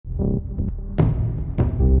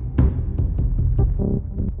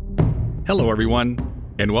Hello everyone,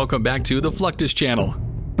 and welcome back to the Fluctus Channel.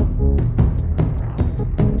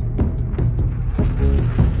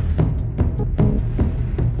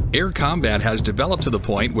 Air combat has developed to the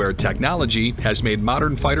point where technology has made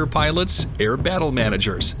modern fighter pilots air battle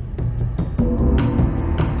managers.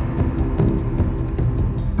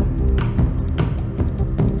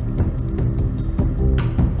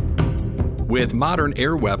 With modern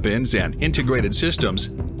air weapons and integrated systems,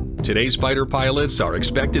 today's fighter pilots are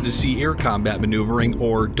expected to see air combat maneuvering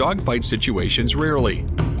or dogfight situations rarely.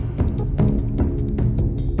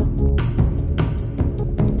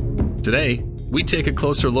 Today, we take a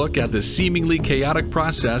closer look at the seemingly chaotic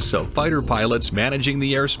process of fighter pilots managing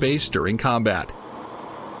the airspace during combat.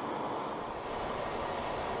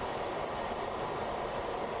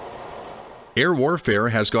 Air warfare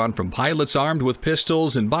has gone from pilots armed with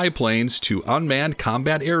pistols and biplanes to unmanned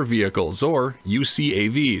combat air vehicles, or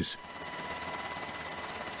UCAVs.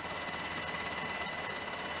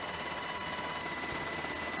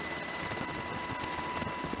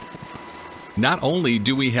 Not only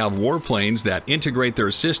do we have warplanes that integrate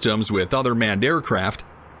their systems with other manned aircraft,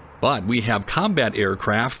 but we have combat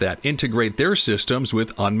aircraft that integrate their systems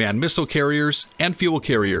with unmanned missile carriers and fuel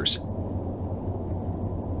carriers.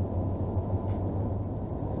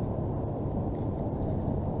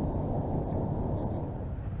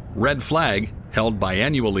 Red Flag, held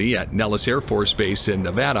biannually at Nellis Air Force Base in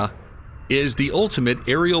Nevada, is the ultimate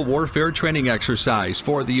aerial warfare training exercise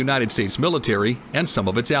for the United States military and some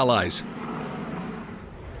of its allies.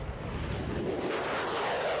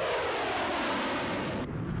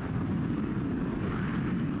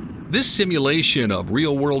 This simulation of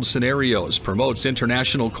real-world scenarios promotes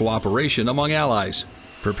international cooperation among allies,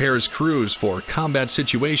 prepares crews for combat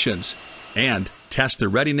situations, and tests the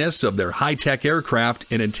readiness of their high-tech aircraft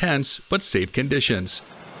in intense but safe conditions.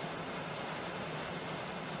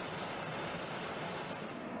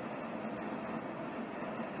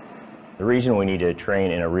 The reason we need to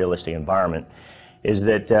train in a realistic environment is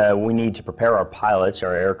that we need to prepare our pilots,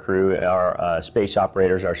 our air crew, our space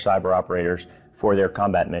operators, our cyber operators for their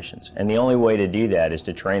combat missions. And the only way to do that is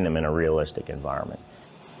to train them in a realistic environment.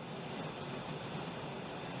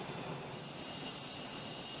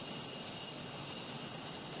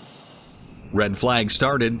 Red Flag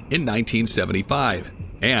started in 1975,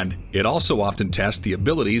 and it also often tests the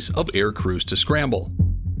abilities of air crews to scramble.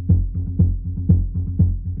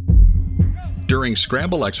 During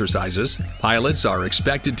scramble exercises, pilots are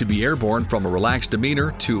expected to be airborne from a relaxed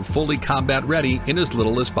demeanor to fully combat ready in as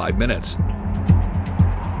little as 5 minutes.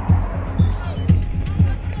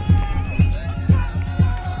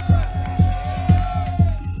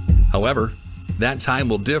 However, that time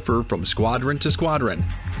will differ from squadron to squadron.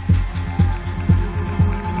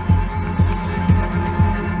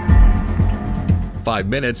 "5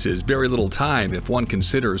 minutes is very little time if one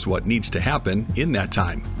considers what needs to happen in that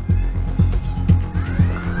time.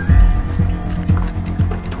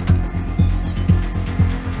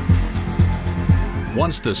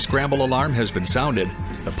 Once the scramble alarm has been sounded,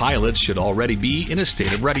 the pilots should already be in a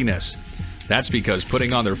state of readiness. That's because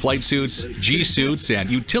putting on their flight suits, G-suits, and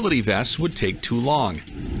utility vests would take too long.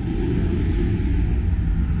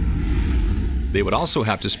 They would also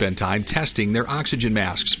have to spend time testing their oxygen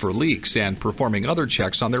masks for leaks and performing other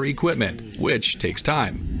checks on their equipment, which takes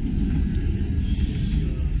time.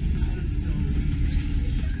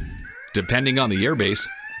 Depending on the airbase,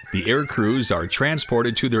 the air crews are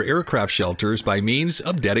transported to their aircraft shelters by means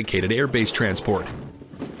of dedicated airbase transport.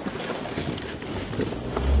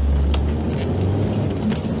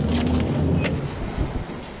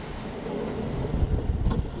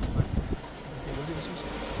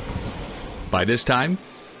 By this time,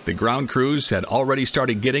 the ground crews had already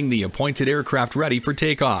started getting the appointed aircraft ready for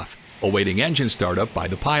takeoff, awaiting engine startup by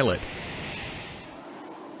the pilot.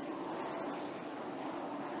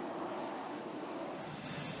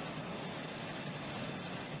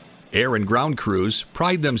 Air and ground crews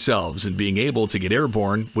pride themselves in being able to get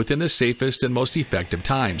airborne within the safest and most effective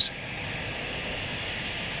times.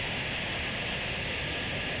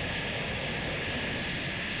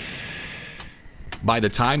 By the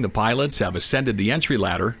time the pilots have ascended the entry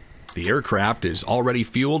ladder, the aircraft is already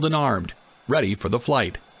fueled and armed, ready for the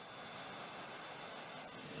flight.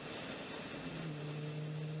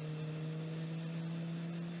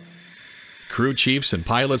 Crew chiefs and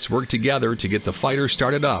pilots work together to get the fighter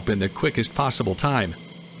started up in the quickest possible time.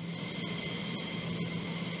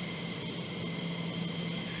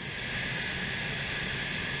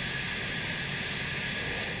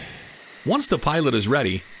 Once the pilot is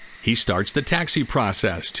ready, he starts the taxi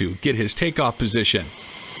process to get his takeoff position.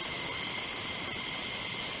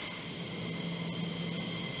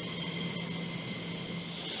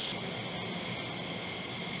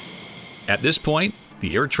 At this point,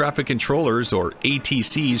 the air traffic controllers, or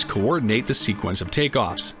ATCs, coordinate the sequence of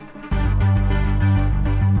takeoffs.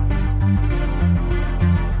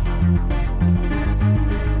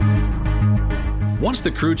 Once the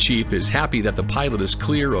crew chief is happy that the pilot is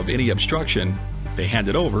clear of any obstruction, they hand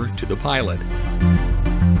it over to the pilot.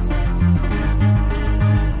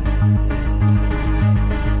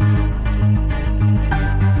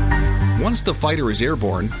 Once the fighter is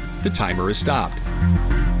airborne, the timer is stopped.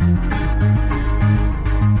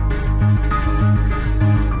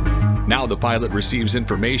 Now the pilot receives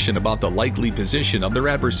information about the likely position of their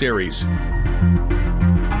adversaries.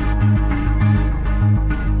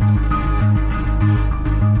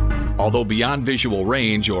 Although beyond visual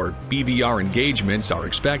range, or BVR, engagements are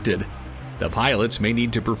expected, the pilots may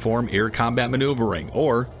need to perform air combat maneuvering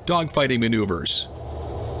or dogfighting maneuvers.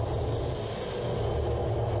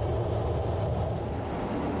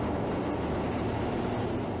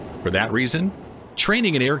 For that reason,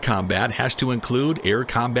 training in air combat has to include air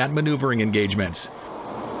combat maneuvering engagements.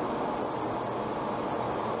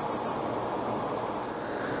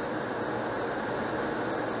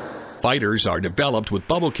 Fighters are developed with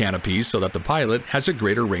bubble canopies so that the pilot has a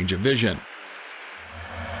greater range of vision.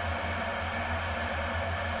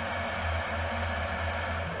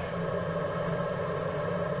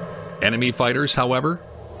 Enemy fighters, however,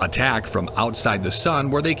 attack from outside the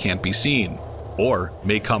sun where they can't be seen, or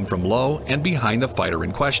may come from low and behind the fighter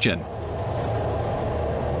in question.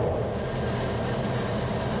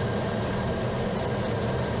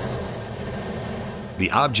 The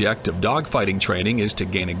object of dogfighting training is to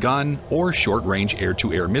gain a gun or short-range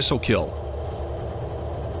air-to-air missile kill.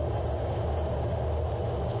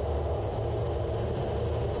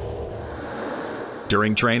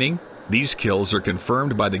 During training, these kills are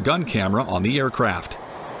confirmed by the gun camera on the aircraft.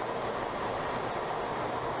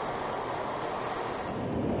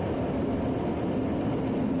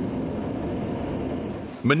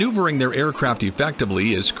 Maneuvering their aircraft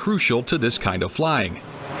effectively is crucial to this kind of flying.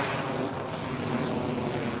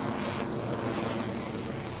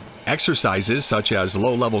 Exercises such as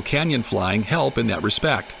low-level canyon flying help in that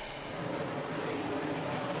respect.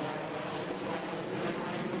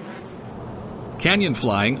 Canyon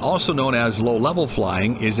flying, also known as low-level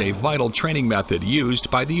flying, is a vital training method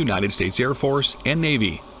used by the United States Air Force and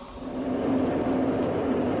Navy.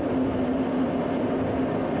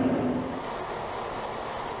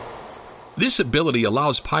 This ability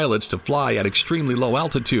allows pilots to fly at extremely low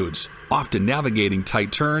altitudes, often navigating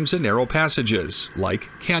tight turns and narrow passages, like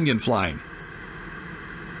canyon flying.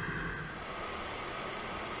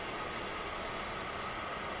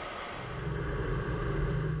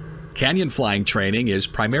 Canyon flying training is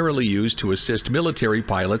primarily used to assist military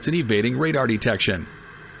pilots in evading radar detection,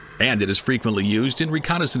 and it is frequently used in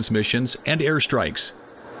reconnaissance missions and airstrikes.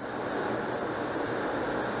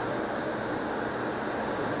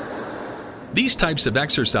 These types of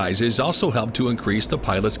exercises also help to increase the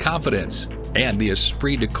pilot's confidence and the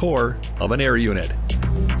esprit de corps of an air unit.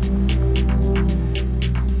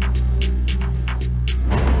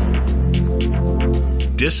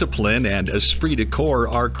 Discipline and esprit de corps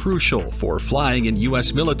are crucial for flying in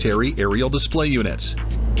U.S. military aerial display units.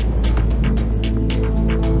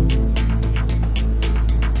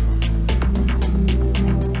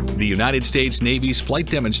 The United States Navy's Flight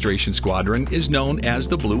Demonstration Squadron is known as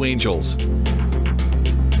the Blue Angels.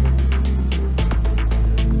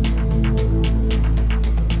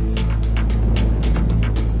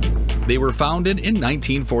 They were founded in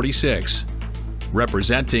 1946,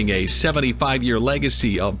 representing a 75-year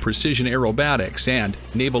legacy of precision aerobatics and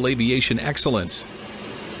naval aviation excellence.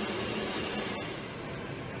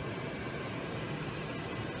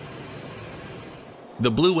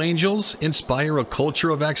 The Blue Angels inspire a culture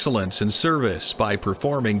of excellence and service by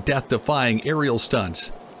performing death-defying aerial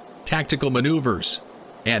stunts, tactical maneuvers,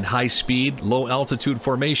 and high-speed, low-altitude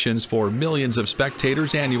formations for millions of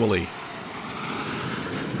spectators annually.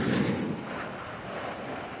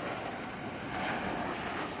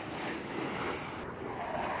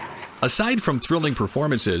 Aside from thrilling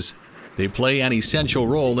performances, they play an essential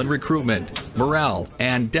role in recruitment, morale,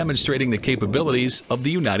 and demonstrating the capabilities of the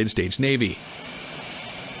United States Navy.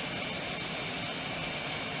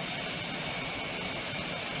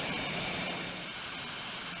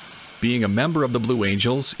 Being a member of the Blue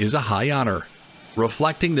Angels is a high honor,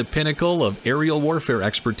 reflecting the pinnacle of aerial warfare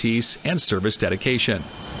expertise and service dedication.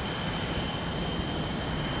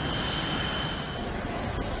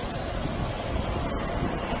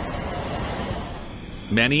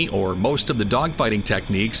 Many or most of the dogfighting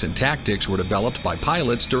techniques and tactics were developed by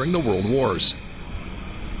pilots during the World Wars.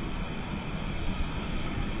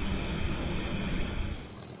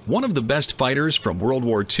 One of the best fighters from World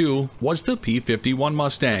War II was the P-51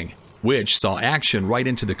 Mustang, which saw action right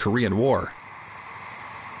into the Korean War.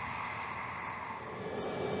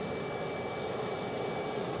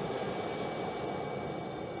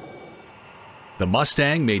 The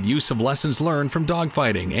Mustang made use of lessons learned from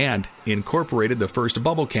dogfighting and incorporated the first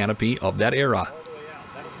bubble canopy of that era.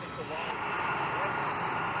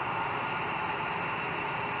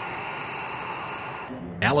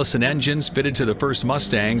 Allison engines fitted to the first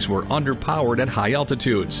Mustangs were underpowered at high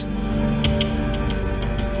altitudes.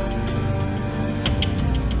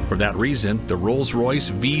 For that reason, the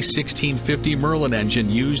Rolls-Royce V1650 Merlin engine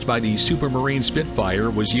used by the Supermarine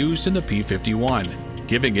Spitfire was used in the P-51,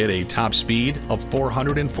 giving it a top speed of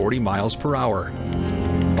 440 miles per hour.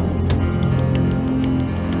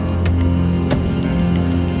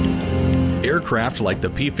 Aircraft like the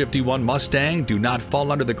P-51 Mustang do not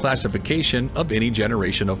fall under the classification of any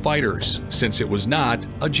generation of fighters, since it was not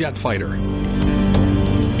a jet fighter.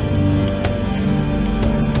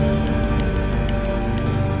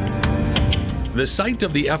 The sight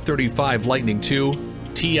of the F-35 Lightning II,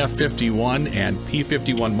 TF-51, and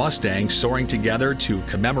P-51 Mustang soaring together to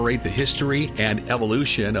commemorate the history and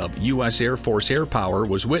evolution of U.S. Air Force air power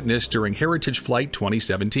was witnessed during Heritage Flight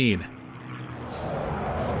 2017.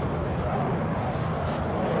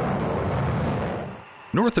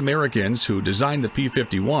 North Americans who designed the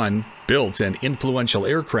P-51 built an influential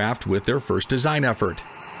aircraft with their first design effort.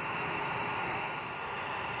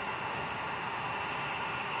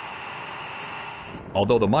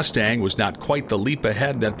 Although the Mustang was not quite the leap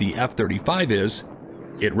ahead that the F-35 is,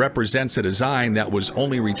 it represents a design that was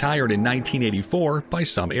only retired in 1984 by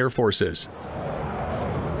some air forces.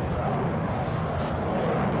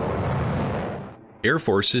 Air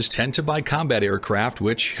forces tend to buy combat aircraft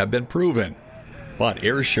which have been proven. But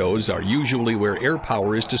air shows are usually where air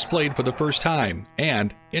power is displayed for the first time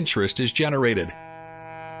and interest is generated.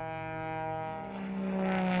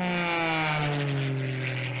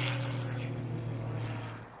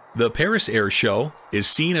 The Paris Air Show is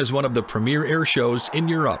seen as one of the premier air shows in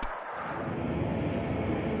Europe.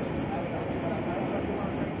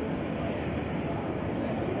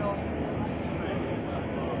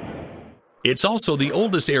 It's also the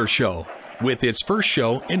oldest air show, with its first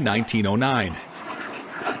show in 1909.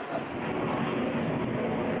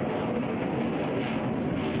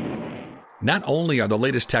 Not only are the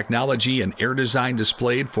latest technology and air design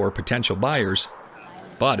displayed for potential buyers,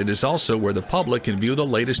 but it is also where the public can view the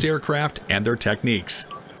latest aircraft and their techniques.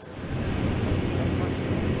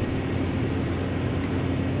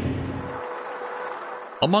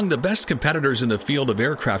 Among the best competitors in the field of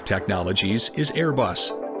aircraft technologies is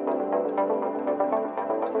Airbus.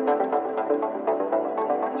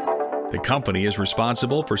 The company is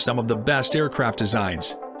responsible for some of the best aircraft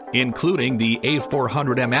designs, including the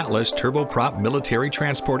A400M Atlas turboprop military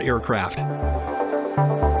transport aircraft.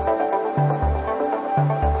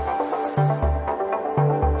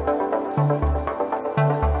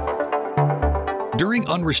 During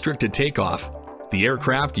unrestricted takeoff, the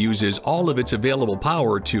aircraft uses all of its available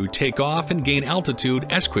power to take off and gain altitude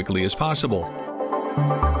as quickly as possible.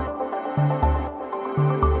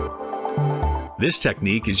 This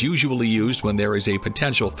technique is usually used when there is a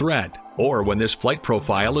potential threat or when this flight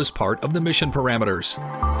profile is part of the mission parameters.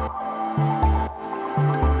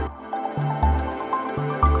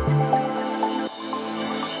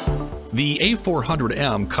 The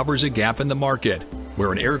A400M covers a gap in the market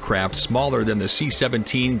where an aircraft smaller than the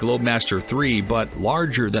C-17 Globemaster III but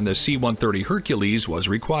larger than the C-130 Hercules was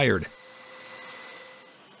required.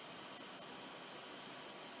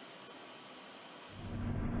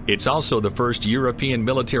 It's also the first European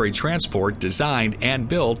military transport designed and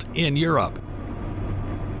built in Europe.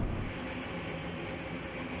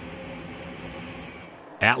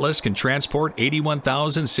 Atlas can transport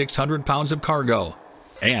 81,600 pounds of cargo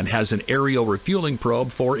and has an aerial refueling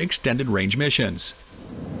probe for extended range missions.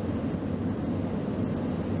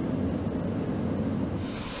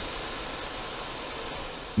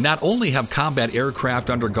 Not only have combat aircraft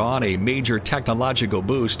undergone a major technological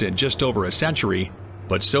boost in just over a century,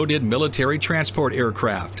 but so did military transport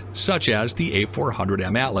aircraft, such as the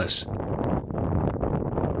A400M Atlas.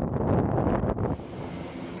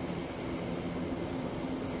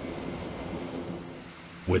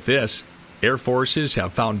 With this, air forces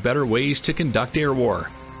have found better ways to conduct air war,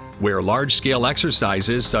 where large-scale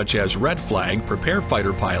exercises such as Red Flag prepare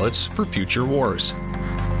fighter pilots for future wars.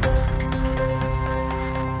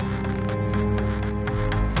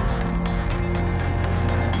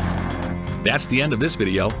 That's the end of this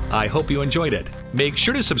video. I hope you enjoyed it. Make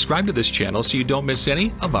sure to subscribe to this channel so you don't miss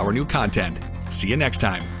any of our new content. See you next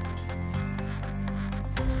time.